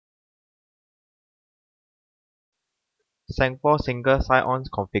SANGFOR Single Sign-On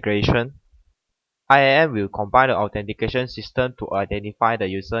configuration. IAM will combine the authentication system to identify the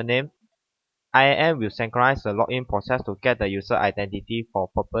username. IAM will synchronize the login process to get the user identity for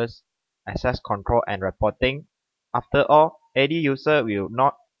purpose, access control, and reporting. After all, AD user will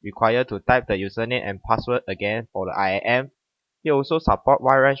not require to type the username and password again for the IAM. It also supports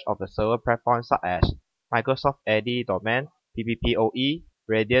wide range of the server platforms such as Microsoft AD Domain, PPPoE,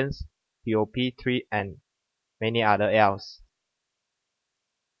 Radiance, POP3, and many other else.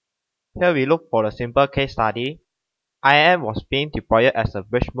 Here we look for a simple case study. IAM was being deployed as a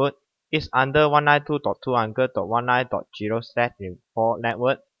bridge mode. It's under 192.200.19.0/4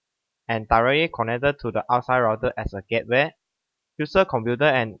 network and directly connected to the outside router as a gateway. User computer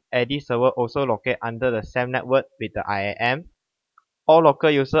and AD server also locate under the same network with the IAM. All local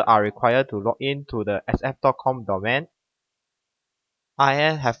users are required to log in to the sf.com domain.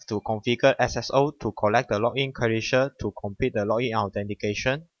 IAM have to configure SSO to collect the login credential to complete the login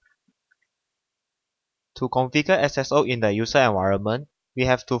authentication. To configure SSO in the user environment, we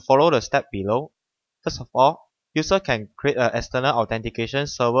have to follow the steps below. First of all, user can create an external authentication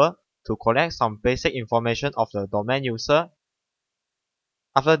server to collect some basic information of the domain user.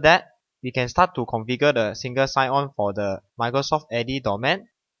 After that, we can start to configure the single sign-on for the Microsoft AD domain.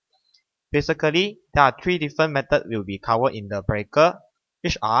 Basically, there are three different methods will be covered in the breaker,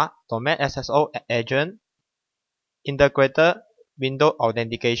 which are Domain SSO Agent, Integrator, Window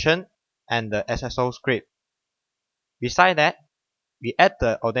Authentication, and the SSO script. Besides that, we add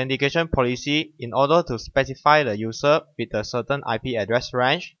the authentication policy in order to specify the user with a certain IP address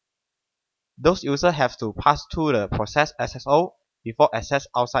range. Those users have to pass through the process SSO before access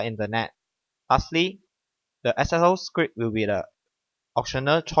outside internet. Lastly, the SSO script will be the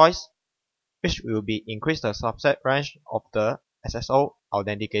optional choice, which will be increase the subset range of the SSO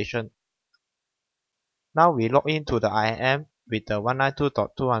authentication. Now we log into the IAM with the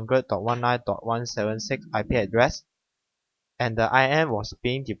 192.200.19.176 IP address, and the IAM was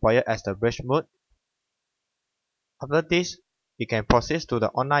being deployed as the bridge mode. After this, we can proceed to the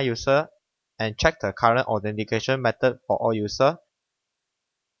online user and check the current authentication method for all users.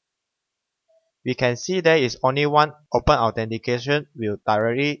 We can see there is only one open authentication will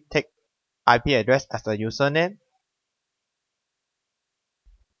directly take IP address as the username.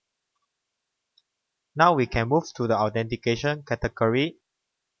 Now we can move to the authentication category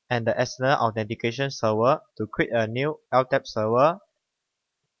and the external authentication server to create a new Ldap server.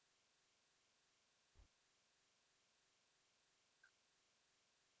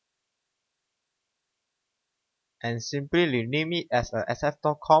 And simply rename it as a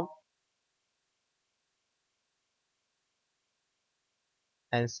sf.com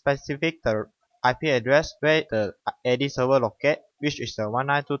and specify the IP address where the AD server locate, which is the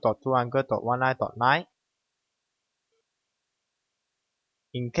 192.200.19.9.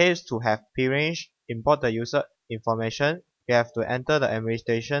 In case to have pre-range import the user information, we have to enter the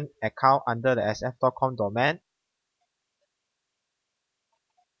administration account under the sf.com domain.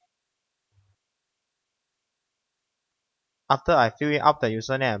 After I fill in up the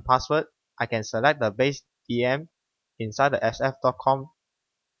username and password, I can select the base VM inside the sf.com,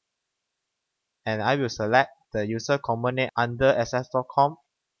 and I will select the user common name under sf.com.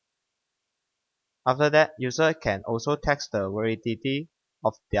 After that, user can also text the validity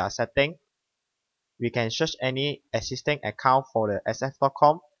of their setting. We can search any existing account for the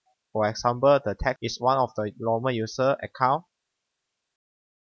sf.com. For example, the tag is one of the normal user account.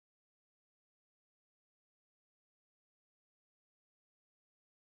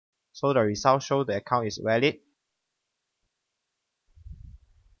 So the result shows the account is valid.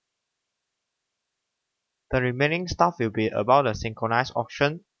 The remaining stuff will be about the synchronized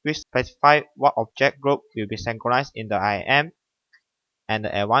option, which specify what object group will be synchronized in the IAM, and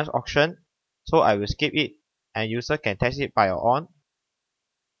the advanced option, so I will skip it and user can test it by your own.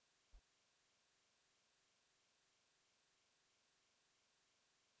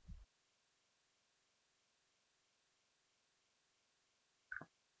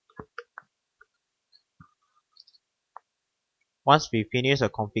 Once we finish the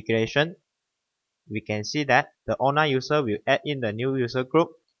configuration, we can see that the online user will add in the new user group,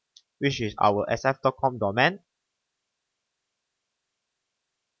 which is our sf.com domain.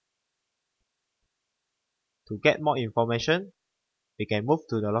 To get more information, we can move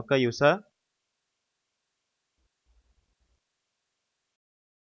to the local user.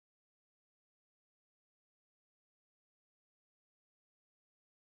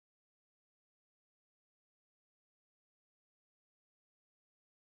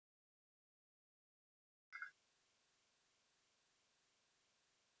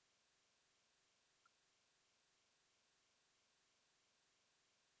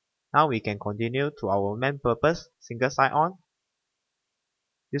 Now we can continue to our main purpose, single sign-on.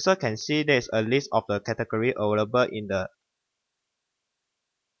 User can see there is a list of the category available in the.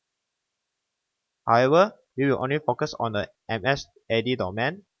 However, we will only focus on the MS-AD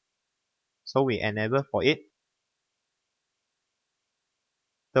domain, so we enable for it.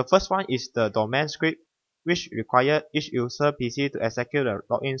 The first one is the domain script, which requires each user PC to execute the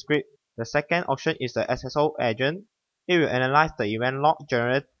login script. The second option is the SSO agent. It will analyze the event log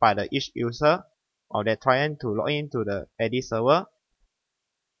generated by each user or they're trying to log into the AD server.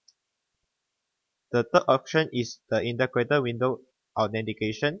 The third option is the integrated window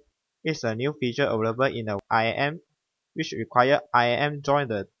authentication. It's a new feature available in the IAM, which requires IAM join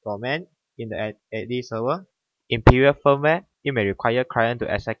the domain in the AD server. In previous firmware, it may require client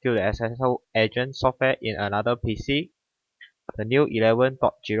to execute the SSO agent software in another PC. The new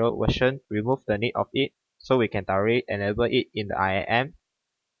 11.0 version removes the need of it, so we can directly enable it in the IAM.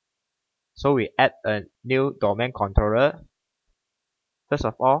 So we add a new domain controller. First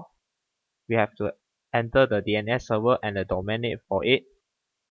of all, we have to enter the DNS server and the domain name for it.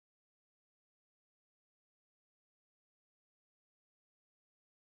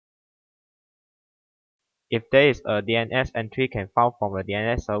 If there is a DNS entry can found from the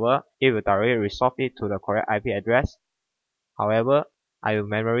DNS server, it will directly resolve it to the correct IP address. However, I will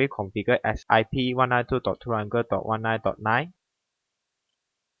manually configure as IP 192.200.19.9.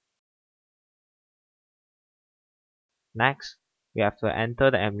 Next, we have to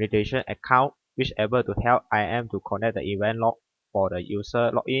enter the administration account, which able to help IAM to connect the event log for the user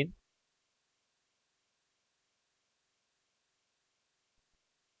login.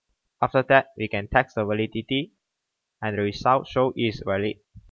 After that, we can test the validity, and the result show is valid.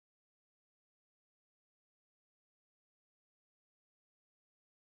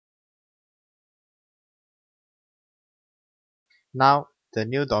 Now, the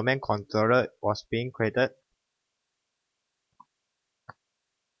new domain controller was being created.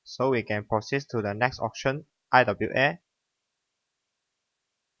 So we can proceed to the next option, IWA.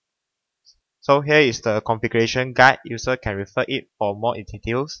 So here is the configuration guide. User can refer it for more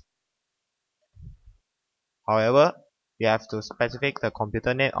details. However, we have to specify the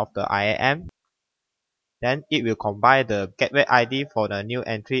computer name of the IAM. Then it will combine the gateway ID for the new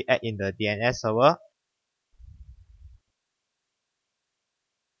entry add in the DNS server.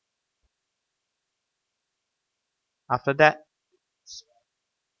 After that,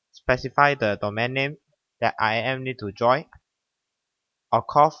 specify the domain name that IAM need to join. Of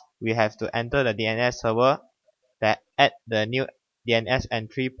course, we have to enter the DNS server that add the new DNS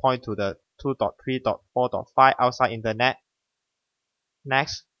entry point to the 2.3.4.5 outside internet.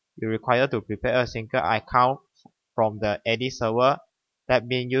 Next, you require to prepare a single account from the AD server that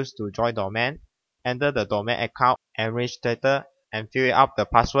being used to join domain. Enter the domain account administrator and fill up the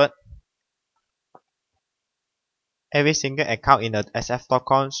password. Every single account in the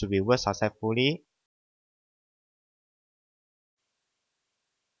sf.com should be worked successfully.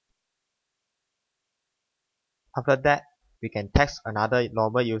 After that, we can test another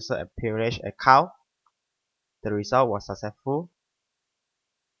normal user and privilege account. The result was successful.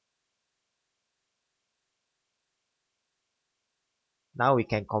 Now we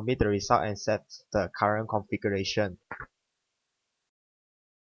can commit the result and set the current configuration.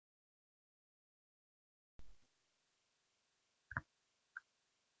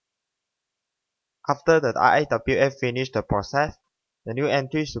 After the IWA finished the process, the new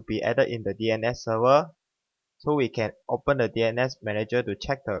entry should be added in the DNS server. So we can open the DNS manager to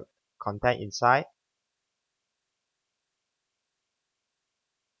check the content inside.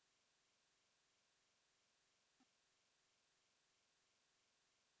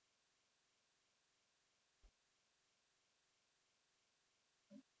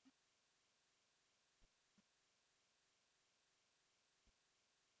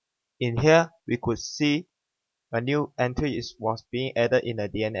 In here, we could see a new entry was being added in the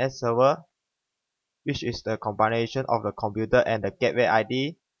DNS server, which is the combination of the computer and the gateway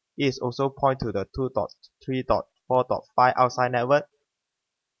ID. It is also point to the 2.3.4.5 outside network.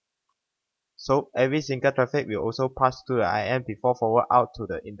 So every single traffic will also pass to the IAM before forward out to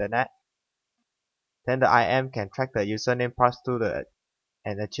the internet. Then the IAM can track the username passed to the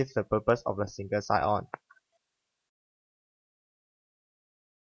and achieve the purpose of the single sign-on.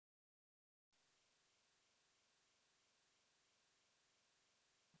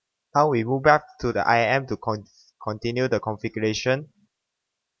 Now we move back to the IAM to continue the configuration.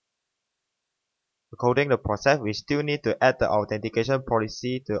 According to the process, we still need to add the authentication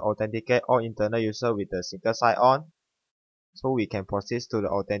policy to authenticate all internal users with the single sign-on. So we can proceed to the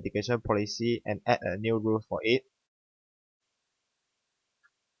authentication policy and add a new rule for it.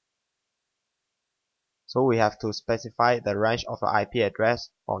 So we have to specify the range of the IP address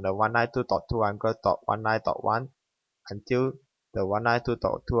from the 192.200.19.1 until the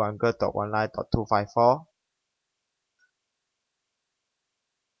 192.200.19.254.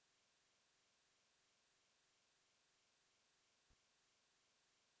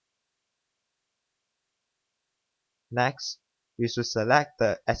 Next, we should select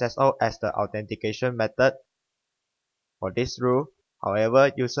the SSO as the authentication method. For this rule,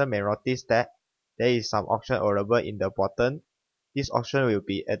 however, user may notice that there is some option available in the bottom. This option will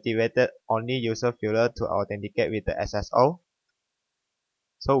be activated only user failure to authenticate with the SSO.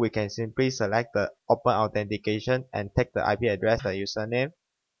 So we can simply select the Open Authentication and take the IP address, the username.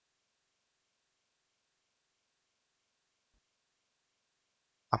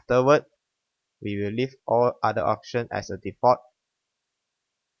 Afterward, we will leave all other options as a default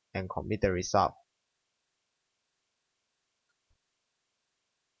and commit the result.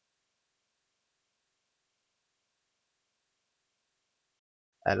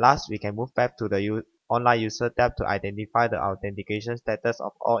 At last, we can move back to the Online User tab to identify the authentication status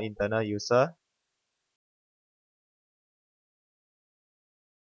of all internal users.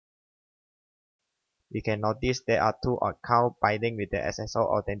 We can notice there are two accounts binding with the SSO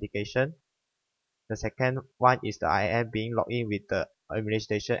authentication. The second one is the IAM being logged in with the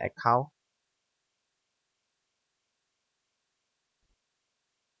administration account.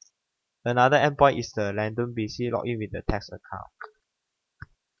 Another endpoint is the random BC login with the text account.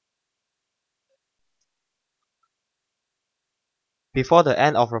 Before the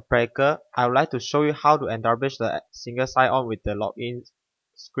end of the practical, I would like to show you how to establish the single sign-on with the login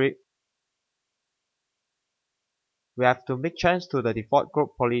script. We have to make change to the default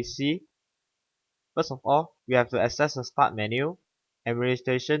group policy. First of all, we have to access the Start menu,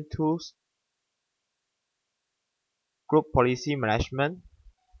 Administration Tools, Group Policy Management.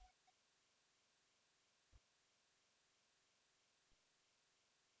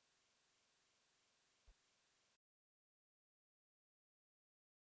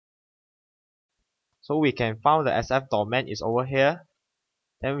 So we can find the SF domain is over here.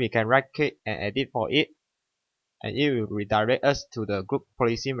 Then we can right click and edit for it. And it will redirect us to the Group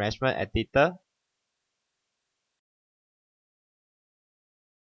Policy Management editor.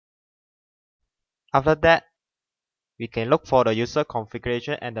 After that, we can look for the user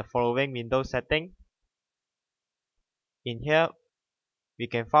configuration and the following window setting. In here, we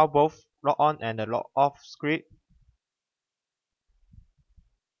can find both log on and the log off script.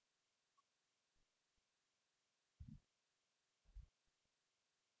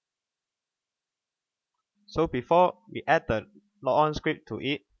 So before we add the log on script to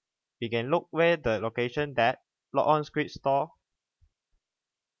it, we can look where the location that log on script store.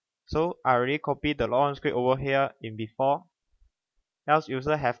 So I already copied the log on script over here in before. Else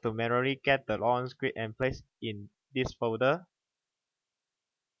user have to manually get the log on script and place in this folder.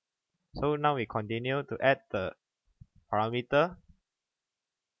 So now we continue to add the parameter.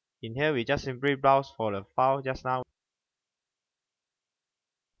 In here we just simply browse for the file just now.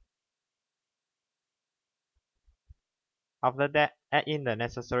 After that, add in the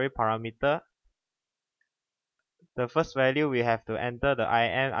necessary parameter. The first value we have to enter the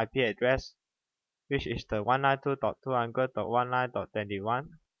IAM IP address, which is the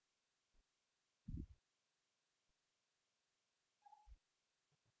 192.200.19.21.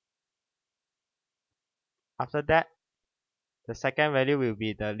 After that, the second value will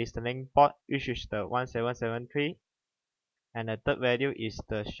be the listening port, which is the 1773. And the third value is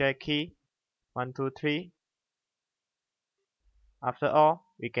the share key 123. After all,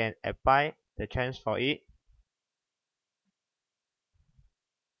 we can apply the change for it.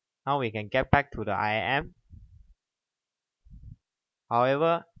 Now we can get back to the IAM.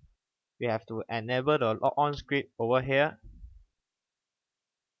 However, we have to enable the logon script over here.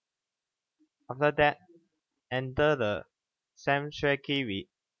 After that, enter the same share key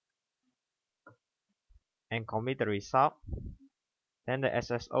and commit the result. Then the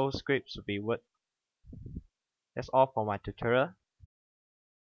SSO script should be worked. That's all for my tutorial.